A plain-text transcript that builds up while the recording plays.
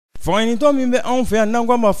Fanganitɔ min bɛ anw fɛ yan n'an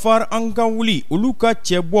ko a ma far an ka wuli olu ka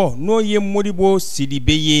cɛ bɔ n'o ye Modibo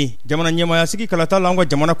Sidibé ye. Jamana ɲɛmayasigi kalata la an ka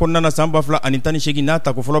jamana kɔnɔna na san 2018 n'a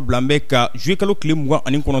tako fɔlɔ bila an bɛ ka juillet kalo tile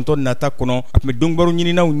 29 nata kɔnɔ a tun bɛ donbaro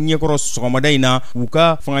ɲininaw ɲɛkɔrɔ sɔgɔmada in na u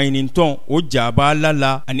ka fanganitɔn o jabala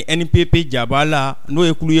la ani NPP jabala n'o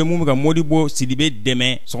ye kulu ye mun bɛ ka Modibo Sidibé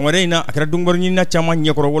dɛmɛ sɔgɔmada in na a kɛra donbaro ɲinina caman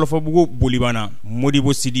ɲɛkɔrɔ wɔlɔfɔbugu bolibana.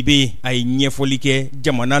 Modibo Sidibé a ye ɲɛfɔli kɛ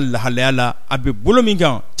jamana lahalaya la a bɛ bolo min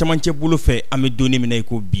kan cɛ bolo fɛ an bɛ donni min na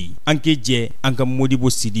ko bi an k'e jɛ an ka Modibo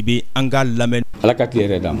Sidibé an ka lamɛn. Ala ka tile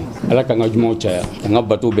yɛrɛ d'an ma, Ala k'an ka jumaw caya, k'an ka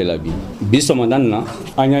bato bɛɛ la bi sɔgɔmada na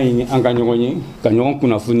an y'a ɲini an ka ɲɔgɔn ye ka ɲɔgɔn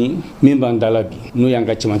kunnafoni min b'an da la bi n'o y'an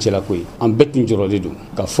ka cɛmancɛla ko ye. An bɛɛ tun jɔrɔlen don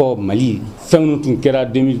k'a fɔ Mali fɛn minnu tun kɛra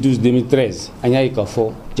 2012-2013 an y'a ye k'a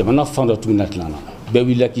fɔ jamana fan dɔ tun bɛna tila an na. Bɛɛ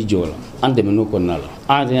wulila k'i jɔ o la, an dɛmɛ n'o kɔnɔna la,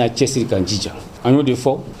 an yɛrɛ y'a cɛsiri k'an jija. An y'o de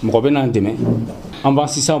fɔ mɔgɔ bɛ n'an dɛmɛ an b'an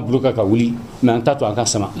sisan bolo ka wuli mais an t'a to an ka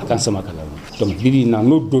sama ka la. Donc bibi na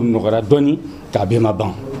n'o don nɔgɔra dɔɔni k'a bɛɛ ma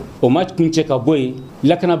ban. O ma kuncɛ ka bɔ yen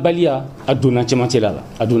lakanabaliya a donna cɛmancɛla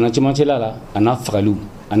la a n'a fagaliw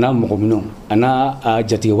a n'a mɔgɔminɛw a n'a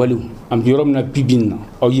jatigɛwalew an bɛ yɔrɔ min na bibin na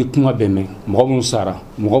aw ye kuma bɛɛ mɛn mɔgɔ minnu sara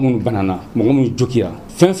mɔgɔ minnu banana mɔgɔ minnu jokira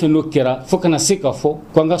fɛn fɛn n'o kɛra fo kana se k'a fɔ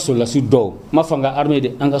ko an ka sɔrɔlasiw dɔw m'a fɔ an ka armée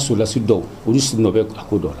de an ka sɔrɔlasiw dɔw olu sunɔ bɛ a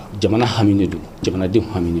ko dɔ la. Jamana haminen don jamanadenw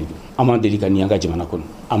haminen don an m'an deli ka nin an ka jamana kɔnɔ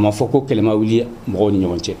a ma fɔ ko kɛlɛ ma wuli mɔgɔw ni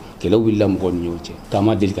ɲɔgɔn cɛ kɛlɛ wulila mɔgɔw ni ɲɔgɔn cɛ k'an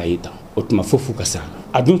ma deli ka ye tan o tuma fo ka sira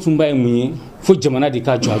la. A dun tun b'a ye mun ye fo jamana de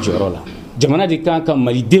k'a jɔ a jɔyɔrɔ la. Jamana de kan ka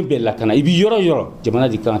maliden bɛɛ lakana i bɛ yɔrɔ yɔrɔ jamana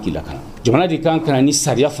de kan k'i lakana. Jamana de kan ka na ni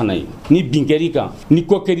sariya fana ye ni bin kɛr'i kan ni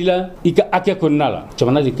ko kɛr'i la i ka hakɛ kɔnɔna la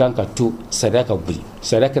jamana de kan ka to sariya ka boli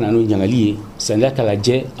sariya ka na n'o ɲagali ye sariya ka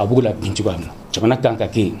lajɛ a b'o la bin cogoya min na. Jamana kan ka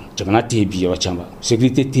kɛ jamana tɛ yen bi yɔrɔ caman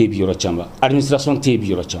sécurité tɛ yen bi yɔrɔ caman administration tɛ yen bi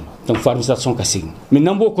yɔrɔ caman donc fo administration ka segin mais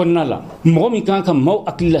n'an b'o kɔnɔna la mɔgɔ min kan ka maaw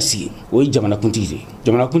hakili lasigi o ye jamanakuntigi de ye.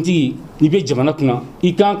 Jamanakuntigi n'i bɛ jamana kunna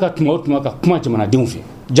i kan ka tuma o tuma ka kuma jamanadenw fɛ.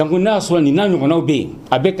 Jango n'a sɔrɔ nin n'a ɲɔgɔnnaw bɛ yen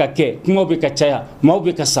a bɛ ka kɛ kumaw bɛ ka caya maaw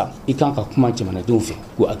bɛ ka sa i kan ka kuma jamanadenw fɛ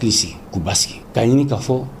k'u hakili sigi k'u basigi k'a ɲini k'a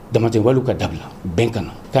fɔ damatɛwalew ka dabila bɛn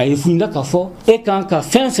kana k'a ye funida k'a fɔ e kan ka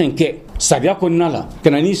fɛn fɛn kɛ sariya kɔnɔna la ka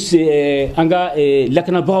na ni an ka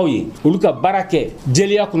lakanabagaw ye olu ka baara kɛ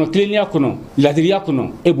jɛlenya kɔnɔ tilennenya kɔnɔ ladiriya kɔnɔ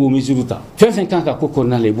e b'o mesure ta fɛn fɛn kan ka ko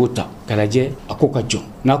kɔnɔna la i b'o ta ka lajɛ a ko ka jɔ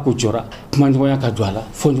n'a ko jɔra kumaɲɔgɔnya ka don a la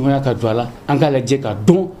fɔɲɔgɔnya ka don a la an k'a lajɛ ka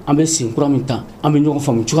dɔn an bɛ sen kura min ta an bɛ ɲɔgɔn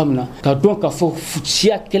faamu cogoya min na ka dɔn k'a fɔ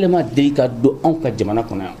siya kɛlɛ ma deli ka don anw ka jamana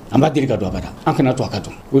kɔnɔ yan an b'a deli ka don abada an kana to a ka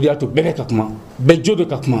don o de y'a to bɛɛ bɛ ka kuma bɛɛ jo de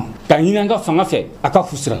ka kuma k'a ɲini an ka fanga fɛ a ka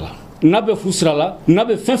fu sira la. N'a bɛ fu sira la n'a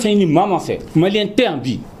bɛ fɛn fɛn ɲini maa ma fɛ maliyɛn tɛ yan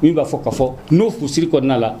bi min b'a fɔ k'a fɔ n'o fusiri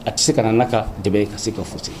kɔnɔna la a tɛ se ka na n'a ka dɛbɛ ye ka se ka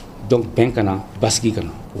fusiri donc bɛn kana basigi kana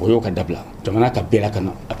o y'o ka dabila jamana ka bɛɛ la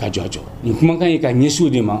kana a ka jɔ a jɔ nin kumakan ye ka ɲɛsin o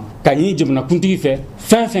de ma ka ɲini jamanakuntigi fɛ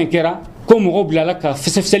fɛn fɛn kɛra ko mɔgɔw bilala ka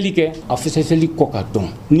fɛsɛfɛsɛli kɛ a fɛsɛfɛsɛli kɔ ka dɔn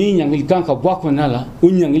ni ɲangili kan ka bɔ a kɔnɔna la o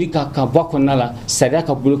ɲangili kan ka bɔ a kɔnɔna la sariya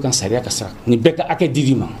ka bolo kan sariya ka sira nin bɛɛ ka hakɛ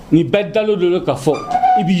dir'i ma nin bɛɛ dalo de ka fɔ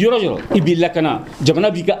i b'i yɔrɔ yɔrɔ i b'i lakana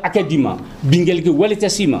jamana b'i ka hakɛ d'i ma bingelikɛ wale tɛ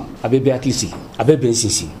s'i ma a bɛ bɛɛ hakili sigi a bɛ bɛn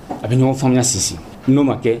sinsin a bɛ ɲɔgɔn faamuya sinsin n'o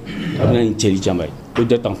ma kɛ a bɛna nin cɛli janba ye o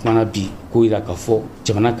de tan kumana bi ko yira k'a fɔ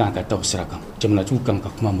jamana kan ka taa o sira kan jamanatigiw kan ka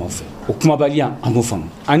kuma maaw fɛ o kumabaliya an b'o faamu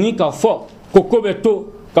ani k'a fɔ ko bɛ to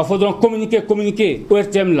k'a fɔ dɔrɔn communiqué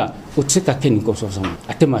ORTM la o tɛ se ka kɛ nin kɔsɔn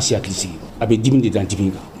a tɛ maa si hakili sigi a bɛ dimi de dan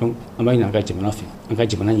dimi kan donc an b'a ɲini an ka jamana fɛ an ka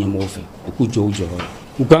jamana ɲɛmɔgɔw fɛ u k'u jɔ u jɔyɔrɔ la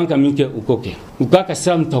u kan ka min kɛ u k'o kɛ u k'a ka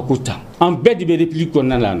sira min ta k'o ta an bɛɛ de bɛ république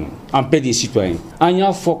kɔnɔna la yan nɔ an bɛɛ de ye citoyen an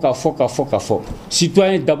y'a fɔ k'a fɔ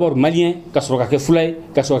citoyen d'abord malien ka sɔrɔ ka kɛ fula ye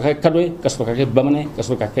ka sɔrɔ ka kɛ kadɔ ye ka sɔrɔ ka kɛ bamanan ye ka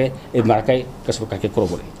sɔrɔ ka kɛ maraka ye ka sɔrɔ ka kɛ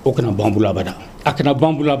kɔrɔbɔrɔ ye o kana ban bolo abada a kana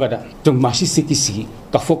ban bolo abada donc maa si se k'i sigi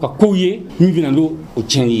ka fɔ ka kow ye min bɛ na n'o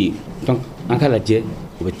tiɲɛni ye donc an ka lajɛ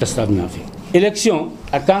o bɛ taa sira min fɛ élection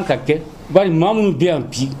a kan ka kɛ bari maa minnu bɛ yan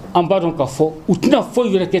bi an b'a dɔn k'a fɔ u tɛna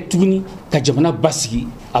foyi wɛrɛ kɛ tuguni ka jamana basigi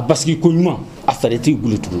a basigi ko ɲuman a fɛɛrɛ t'u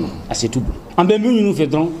bolo tuguni a se t'u bolo an bɛ min ɲini u fɛ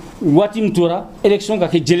dɔrɔn waati min tora élection ka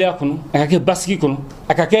kɛ jɛlenya kɔnɔ a ka kɛ basigi kɔnɔ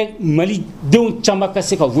a ka kɛ malidenw caman ka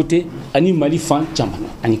se ka voter ani mali fan caman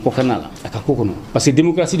ani kɔkanna la a ka ko kɔnɔ parce que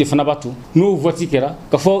démocratie de fana b'a to n'o vote kɛra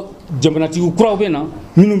k'a fɔ jamanatigi kuraw bɛ na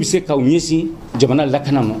minnu bɛ se k'u ɲɛsin jamana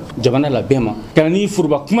lakana ma jamana labɛn ma ka na ni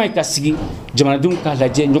foroba kuma ye ka sigi jamanadenw k'a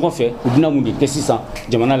lajɛ ɲɔgɔn fɛ u bɛna mun de kɛ sisan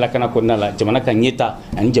jamana lakana kɔnɔna la jamana ka ɲɛta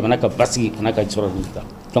ani jamana ka basigi a n'a ka sɔrɔ ta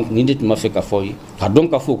donc nin de tun b'a fɛ k'a fɔ ye ka dɔn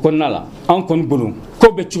k'a fɔ o kɔnɔna la an kɔni bolo ko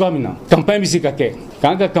bɛ cogoya min na campagne bɛ se ka kɛ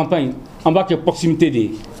k'an ka campagne an b'a kɛ proximité de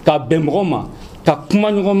ye ka bɛn mɔgɔw ma ka kuma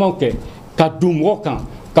ɲɔgɔnmaw kɛ ka don mɔgɔw kan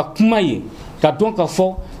ka kuma ye ka dɔn k'a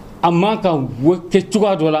fɔ a man ka kɛ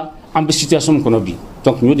cogoya dɔ la an bɛ situation min kɔnɔ bi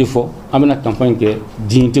donc nous des fois on a une campagne que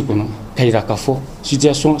dignité kono kayira ka fo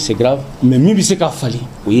situation c'est grave mais mi bi se ka fali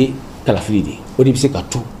oui kalafili de o de bi se ka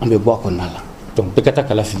to on be bo ko nala donc be kata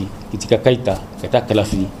kalafili kitika kayita kata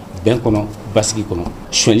kalafili ben kono basiki kono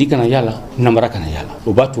shweli kana yala namara kana yala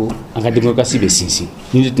o bato an ka démocratie be sinsin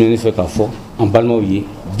ni de tene fe ka fo en balmo yi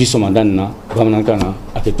bisomandan na bamanan kana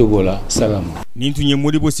aketo la salam nin tun ye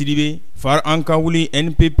Modibo Sidibé far an ka wuli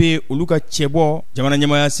NPP olu ka cɛbɔ jamana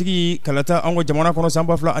ɲɛmaya sigi kalata an ka jamana kɔnɔ san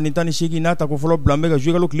 2018 n'a ta ko fɔlɔ bila an bɛ ka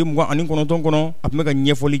juye kalo tile 29 kɔnɔ a tun bɛ ka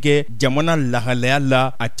ɲɛfɔli kɛ jamana lahalaya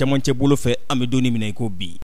la a camancɛ bolo fɛ an bɛ donni minɛ i ko bi